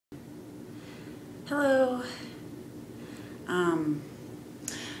Hello.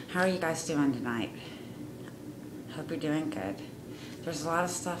 How are you guys doing tonight? Hope you're doing good. There's a lot of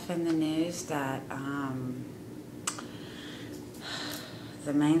stuff in the news that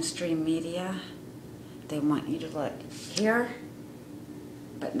the mainstream media, they want you to look here,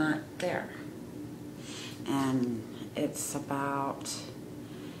 but not there. And it's about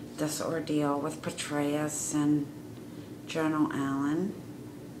this ordeal with Petraeus and General Allen.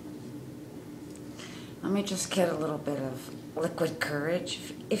 Let me just get a little bit of liquid courage,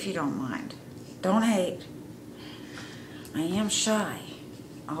 if you don't mind. Don't hate. I am shy,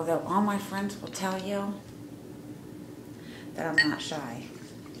 although all my friends will tell you that I'm not shy,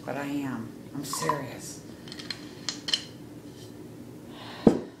 but I am. I'm serious.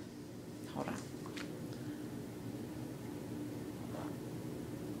 Hold on.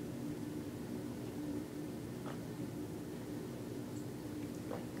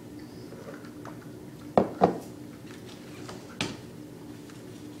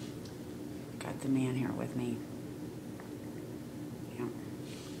 The man here with me. Yeah.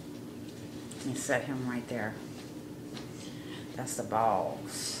 Let me set him right there. That's the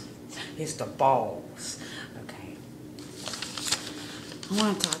balls. He's the balls. Okay. I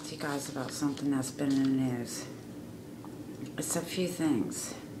want to talk to you guys about something that's been in the news. It's a few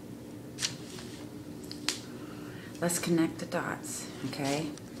things. Let's connect the dots,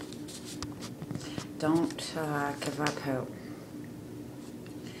 okay? Don't give up hope.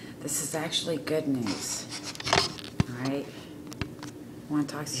 This is actually good news, all right? I want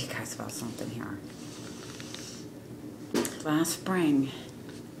to talk to you guys about something here. Last spring,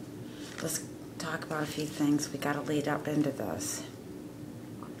 let's talk about a few things. We got to lead up into this.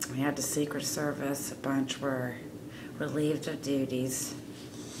 We had the Secret Service, a bunch were relieved of duties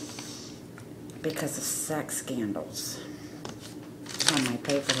because of sex scandals. On my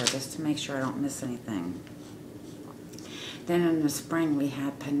paper here, just to make sure I don't miss anything. Then in the spring we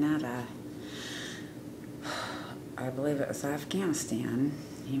had Panetta, I believe it was Afghanistan.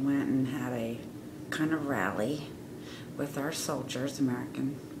 He went and had a kind of rally with our soldiers,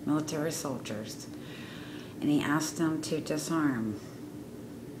 American military soldiers, and he asked them to disarm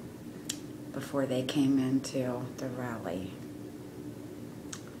before they came into the rally.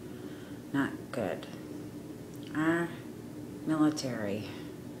 Not good. Our military,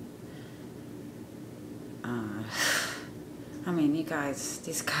 I mean, you guys,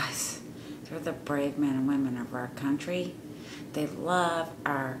 these guys, they're the brave men and women of our country. They love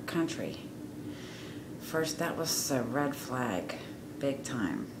our country. First, that was a red flag, big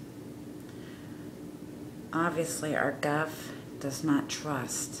time. Obviously, our gov does not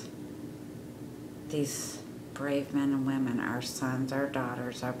trust these brave men and women, our sons, our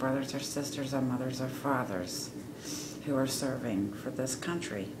daughters, our brothers, our sisters, our mothers, our fathers, who are serving for this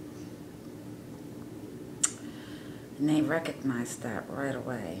country. And they recognized that right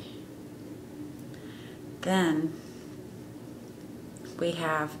away. Then we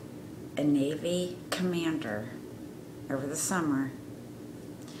have a Navy commander over the summer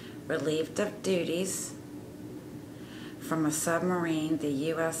relieved of duties from a submarine,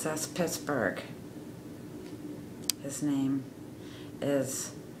 the USS Pittsburgh. His name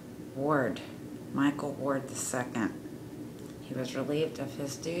is Ward, Michael Ward II. He was relieved of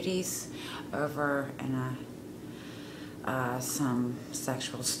his duties over in some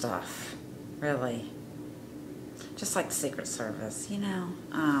sexual stuff, really. Just like the Secret Service, you know.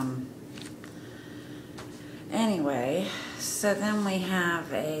 Anyway, so then we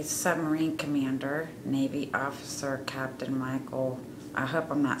have a submarine commander, Navy officer, Captain Michael, I hope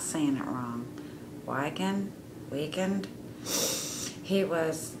I'm not saying it wrong, Wiegand. He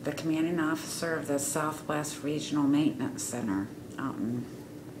was the commanding officer of the Southwest Regional Maintenance Center out in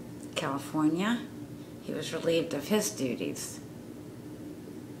California. He was relieved of his duties.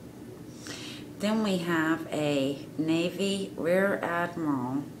 Then we have a Navy Rear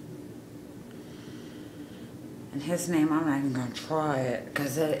Admiral, and his name, I'm not even going to try it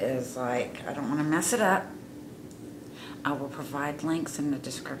because it is like, I don't want to mess it up. I will provide links in the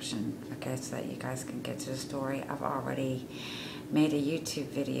description, okay, so that you guys can get to the story. I've already made a YouTube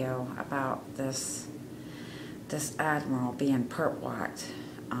video about this admiral being perp-walked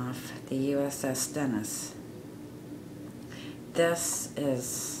off the USS Dennis. This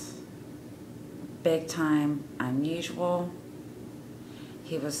is big time unusual.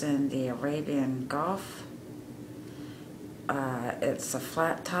 He was in the Arabian Gulf. It's a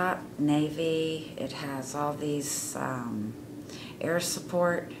flat top Navy. It has all these air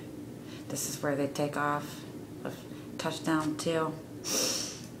support. This is where they take off with touchdown to.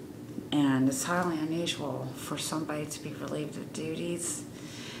 And it's highly unusual for somebody to be relieved of duties,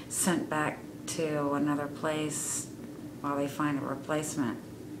 sent back to to another place while they find a replacement.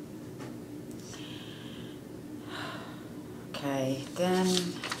 Okay, then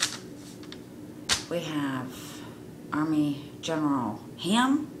we have Army General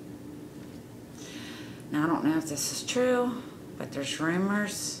Ham. Now, I don't know if this is true, but there's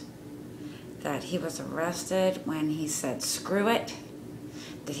rumors that he was arrested when he said screw it,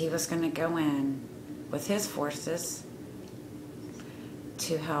 that he was going to go in with his forces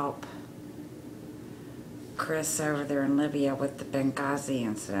to help Chris over there in Libya with the Benghazi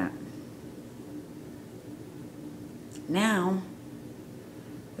incident. Now,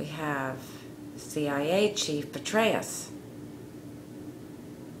 we have CIA Chief Petraeus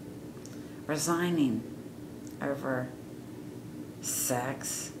resigning over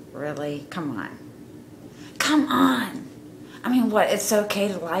sex. Really? Come on. Come on! I mean, what? It's okay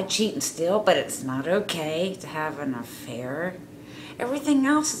to lie, cheat, and steal, but it's not okay to have an affair? Everything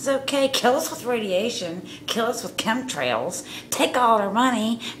else is okay. Kill us with radiation, kill us with chemtrails, take all our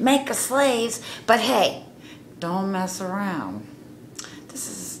money, make us slaves, but hey, don't mess around.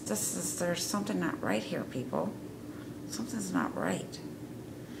 There's something not right here, people. Something's not right.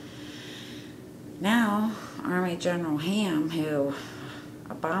 Now, Army General Ham, who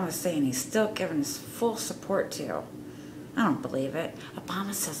Obama's saying he's still giving his full support to. I don't believe it.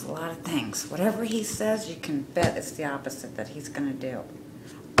 Obama says a lot of things. Whatever he says, you can bet it's the opposite that he's going to do.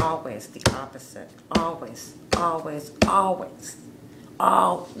 Always the opposite. Always, always, always.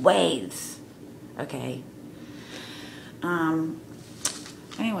 Always. Okay.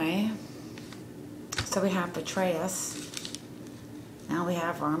 Anyway, so we have Petraeus. Now we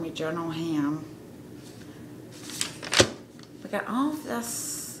have Army General Ham. We got all of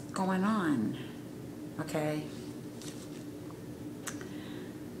this going on. Okay.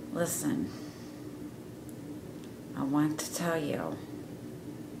 Listen, I want to tell you,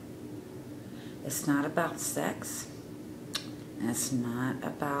 it's not about sex, and it's not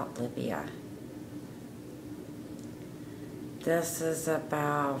about Libya. This is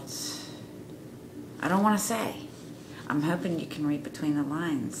about, I don't want to say, I'm hoping you can read between the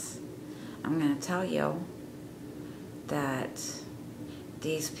lines. I'm going to tell you that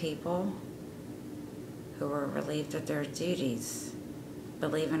these people who were relieved of their duties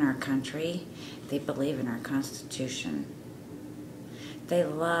believe in our country. They believe in our Constitution. They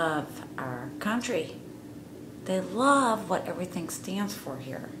love our country. They love what everything stands for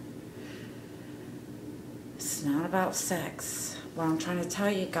here. It's not about sex. What I'm trying to tell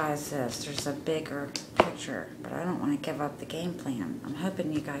you guys is there's a bigger picture, but I don't want to give up the game plan. I'm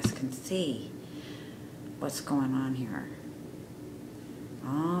hoping you guys can see what's going on here.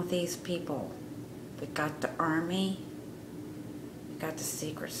 All these people. We got the Army. We got the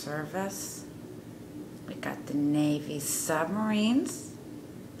Secret Service. We got the Navy submarines.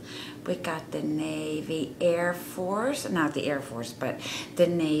 We got the Navy Air Force, not the Air Force, but the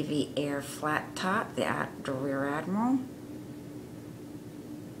Navy Air Flat Top, the Rear Admiral.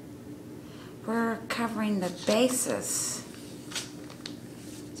 We're covering the bases.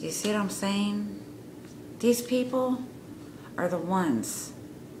 Do you see what I'm saying? These people are the ones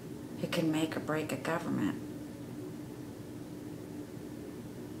who can make or break a government.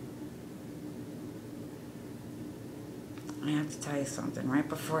 I have to tell you something. Right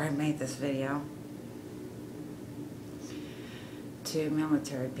before I made this video, 2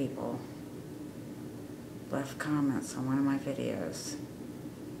 military people left comments on one of my videos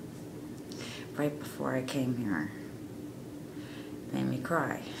right before I came here. It made me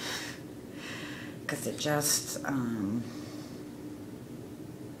cry. Because it just,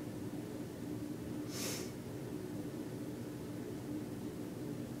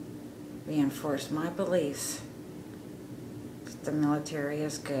 reinforced my beliefs. The military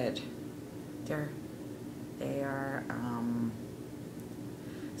is good. They are,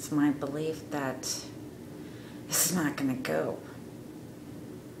 it's my belief that this is not going to go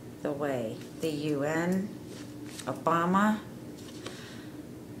the way the UN, Obama,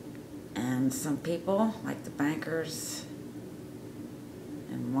 and some people, like the bankers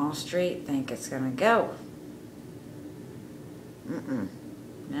and Wall Street, think it's going to go.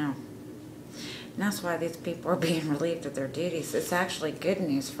 No. And that's why these people are being relieved of their duties. It's actually good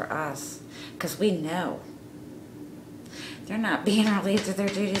news for us, because we know they're not being relieved of their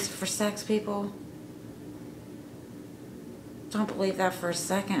duties for sex, people. Don't believe that for a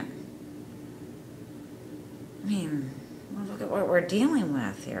second. I mean, look at what we're dealing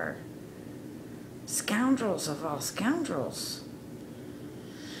with here. Scoundrels of all scoundrels.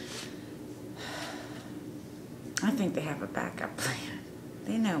 I think they have a backup plan.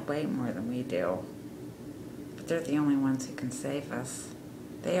 They know way more than we do. But they're the only ones who can save us.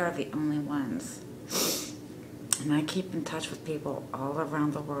 They are the only ones. And I keep in touch with people all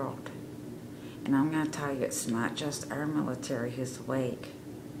around the world. And I'm going to tell you, it's not just our military who's awake.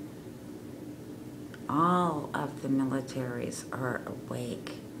 All of the militaries are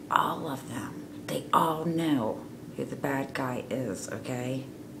awake. All of them. They all know who the bad guy is, okay?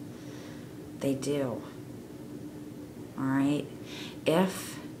 They do. Alright?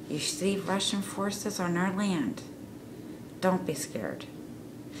 If you see Russian forces on our land, don't be scared.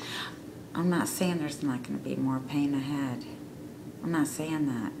 I'm not saying there's not going to be more pain ahead. I'm not saying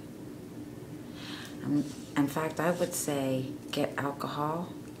that. In fact, I would say get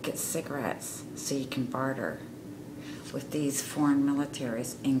alcohol, get cigarettes, so you can barter with these foreign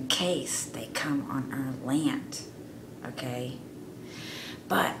militaries in case they come on our land, okay?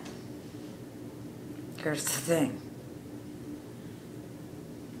 But here's the thing.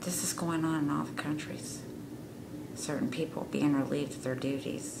 This is going on in all the countries. Certain people being relieved of their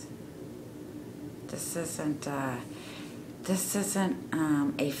duties. This isn't a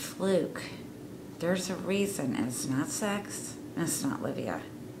fluke. There's a reason, and it's not sex, and it's not Livia.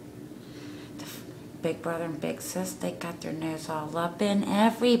 The Big Brother and Big Sis, they got their nose all up in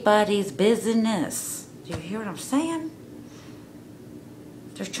everybody's business. Do you hear what I'm saying?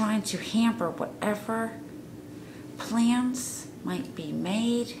 They're trying to hamper whatever plans might be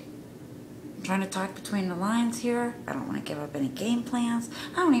made. I'm trying to talk between the lines here. I don't want to give up any game plans.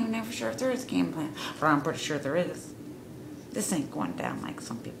 I don't even know for sure if there is a game plan, but I'm pretty sure there is. This ain't going down like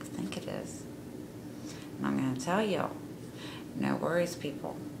some people think it is. And I'm going to tell you, no worries,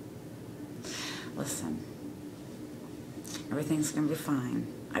 people. Listen, everything's going to be fine.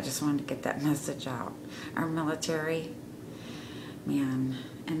 I just wanted to get that message out. Our military, man,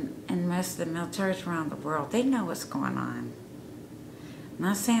 and most of the militaries around the world, they know what's going on. I'm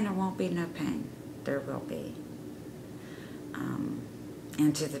not saying there won't be no pain. There will be.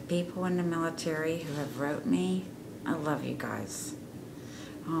 And to the people in the military who have wrote me, I love you guys.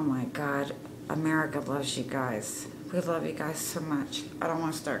 Oh my God, America loves you guys. We love you guys so much. I don't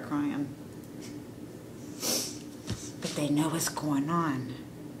want to start crying. But they know what's going on.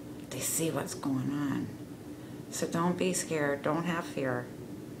 They see what's going on. So don't be scared. Don't have fear.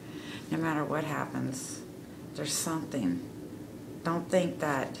 No matter what happens, there's something. Don't think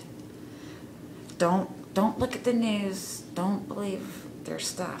that. Don't look at the news. Don't believe their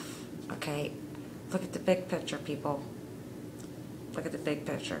stuff. Okay? Look at the big picture, people. Look at the big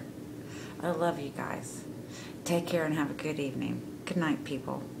picture. I love you guys. Take care and have a good evening. Good night,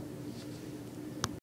 people.